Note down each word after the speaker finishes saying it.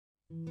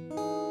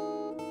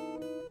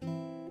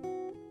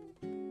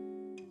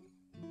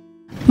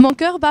Mon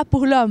cœur bat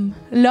pour l'homme,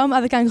 l'homme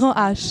avec un grand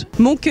H.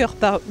 Mon cœur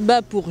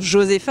bat pour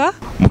Josepha.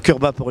 Mon cœur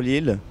bat pour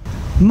Lille.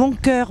 Mon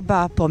cœur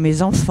bat pour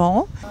mes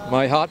enfants.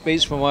 My heart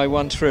beats for my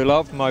one true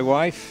love, my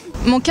wife.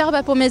 Mon cœur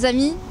bat pour mes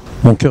amis.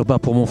 Mon cœur bat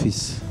pour mon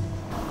fils.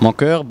 Mon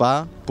cœur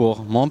bat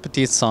pour mon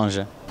petit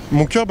singe.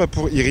 Mon cœur bat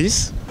pour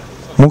Iris.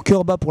 Mon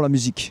cœur bat pour la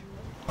musique.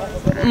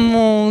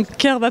 Mon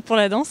cœur bat pour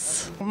la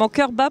danse. Mon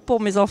cœur bat pour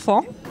mes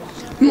enfants.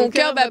 Mon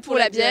cœur bat pour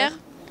la bière.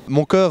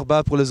 Mon cœur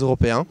bat pour les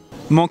Européens.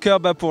 Mon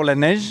cœur bat pour la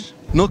neige.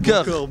 Mon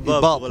cœur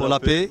bat pour la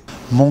paix.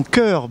 Mon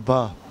cœur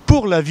bat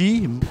pour la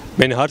vie.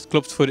 Mijn hart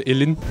klopt voor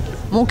Ellen.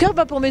 Mon cœur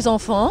bat pour mes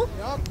enfants.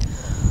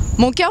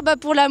 Mon cœur bat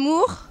pour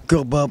l'amour. Mon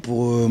cœur bat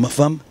pour ma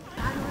femme.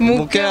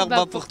 Mon cœur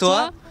bat pour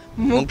toi.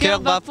 Mon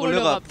cœur bat pour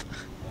l'Europe.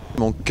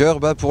 Mon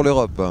cœur bat pour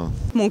l'Europe.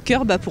 Mon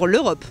cœur bat pour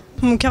l'Europe.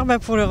 Mon cœur bat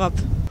pour l'Europe.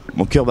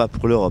 Mon cœur bat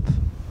pour l'Europe.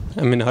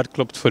 En mijn hart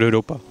klopt voor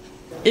Europa.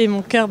 Et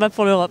mon cœur bat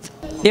pour l'Europe.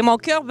 Et mon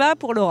cœur bat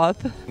pour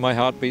l'Europe. My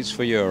heart beats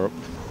for Europe.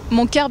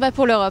 Mon cœur bat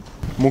pour l'Europe.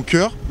 Mon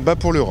cœur bat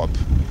pour l'Europe.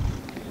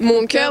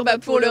 Mon cœur bat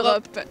pour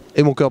l'Europe.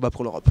 Et mon cœur bat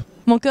pour l'Europe.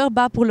 Mon cœur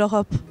bat pour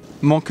l'Europe.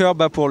 Mon cœur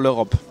bat pour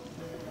l'Europe.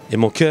 Et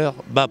mon cœur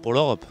bat pour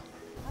l'Europe.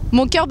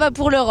 Mon cœur bat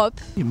pour l'Europe.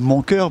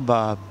 Mon cœur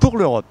bat pour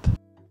l'Europe.